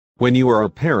When you are a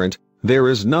parent, there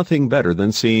is nothing better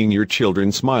than seeing your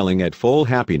children smiling at full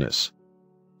happiness.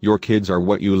 Your kids are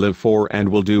what you live for and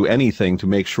will do anything to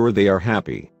make sure they are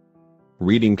happy.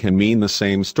 Reading can mean the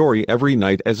same story every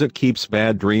night as it keeps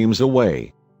bad dreams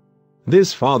away.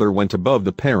 This father went above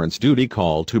the parent's duty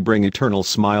call to bring eternal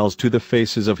smiles to the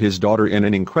faces of his daughter in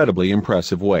an incredibly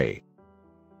impressive way.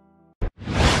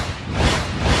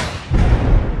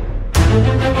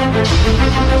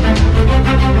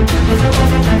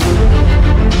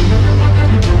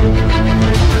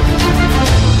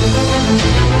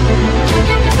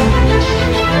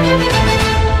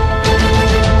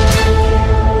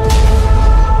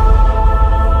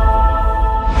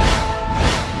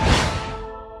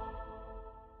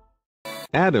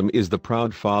 Adam is the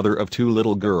proud father of two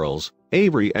little girls,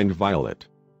 Avery and Violet.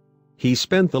 He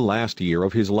spent the last year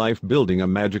of his life building a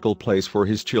magical place for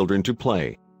his children to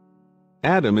play.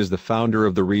 Adam is the founder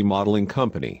of the remodeling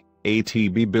company,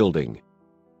 ATB Building.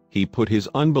 He put his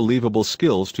unbelievable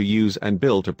skills to use and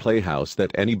built a playhouse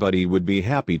that anybody would be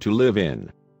happy to live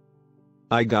in.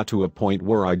 I got to a point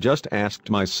where I just asked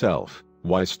myself,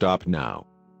 why stop now?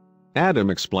 Adam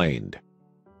explained.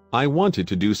 I wanted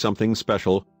to do something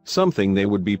special, something they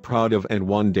would be proud of and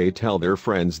one day tell their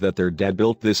friends that their dad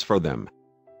built this for them.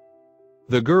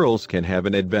 The girls can have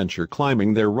an adventure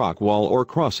climbing their rock wall or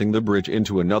crossing the bridge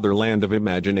into another land of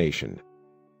imagination.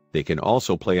 They can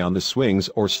also play on the swings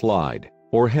or slide,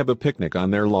 or have a picnic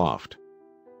on their loft.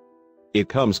 It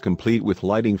comes complete with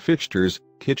lighting fixtures,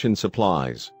 kitchen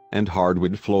supplies, and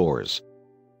hardwood floors.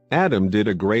 Adam did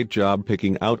a great job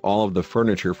picking out all of the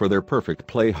furniture for their perfect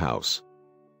playhouse.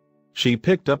 She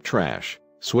picked up trash,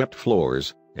 swept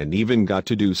floors, and even got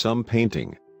to do some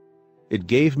painting. It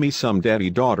gave me some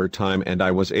daddy-daughter time and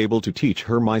I was able to teach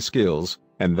her my skills,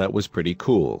 and that was pretty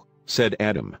cool, said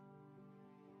Adam.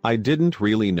 I didn't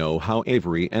really know how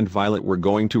Avery and Violet were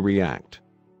going to react.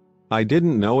 I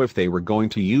didn't know if they were going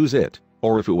to use it,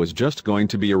 or if it was just going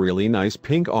to be a really nice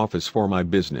pink office for my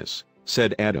business,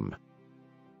 said Adam.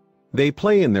 They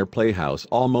play in their playhouse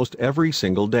almost every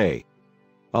single day.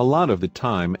 A lot of the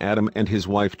time Adam and his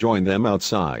wife join them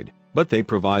outside, but they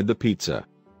provide the pizza.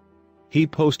 He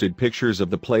posted pictures of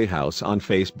the playhouse on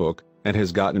Facebook, and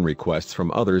has gotten requests from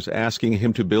others asking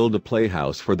him to build a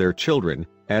playhouse for their children,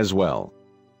 as well.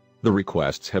 The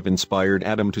requests have inspired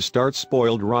Adam to start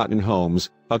Spoiled Rotten Homes,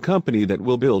 a company that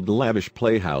will build lavish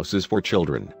playhouses for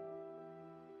children.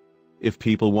 If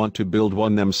people want to build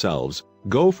one themselves,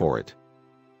 go for it.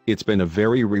 It's been a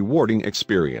very rewarding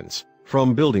experience.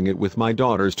 From building it with my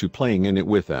daughters to playing in it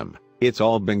with them, it's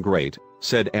all been great,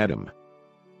 said Adam.